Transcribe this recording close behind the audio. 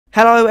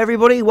Hello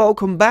everybody,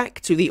 welcome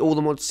back to the All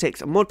the Mod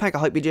 6 Modpack. I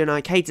hope you're doing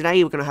okay.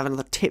 Today we're going to have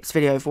another tips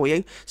video for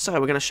you. So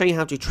we're going to show you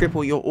how to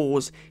triple your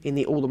ores in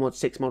the All the Mod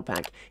 6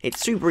 Modpack.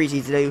 It's super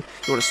easy to do. You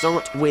want to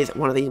start with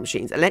one of these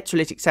machines.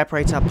 Electrolytic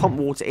separator, pump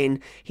water in,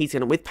 heat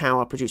it with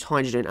power, produce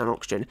hydrogen and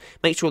oxygen.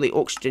 Make sure the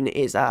oxygen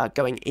is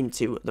going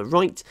into the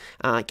right.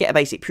 Get a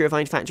basic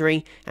purifying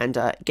factory and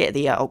get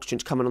the oxygen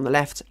coming on the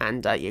left,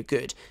 and you're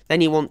good.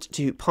 Then you want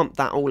to pump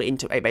that all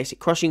into a basic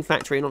crushing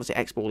factory and obviously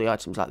export the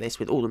items like this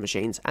with all the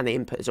machines, and the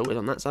input is always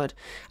on that side.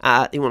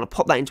 You want to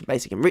pop that into a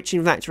basic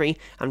enriching factory,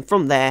 and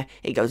from there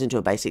it goes into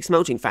a basic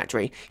smelting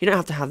factory. You don't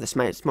have to have the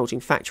smelting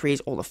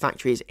factories or the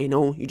factories in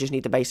all, you just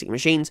need the basic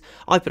machines.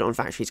 I put it on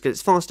factories because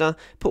it's faster.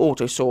 Put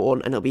auto sort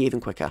on and it'll be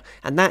even quicker.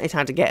 And that is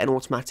how to get an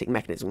automatic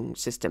mechanism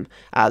system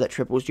that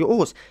triples your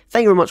ores.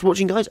 Thank you very much for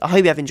watching, guys. I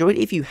hope you have enjoyed.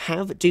 If you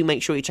have, do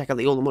make sure you check out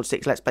the All the Mod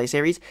 6 Let's Play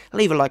series.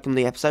 Leave a like on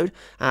the episode,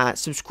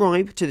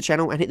 subscribe to the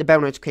channel and hit the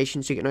bell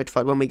notification so you get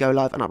notified when we go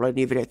live and upload a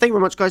new video. Thank you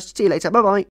very much, guys. See you later. Bye bye.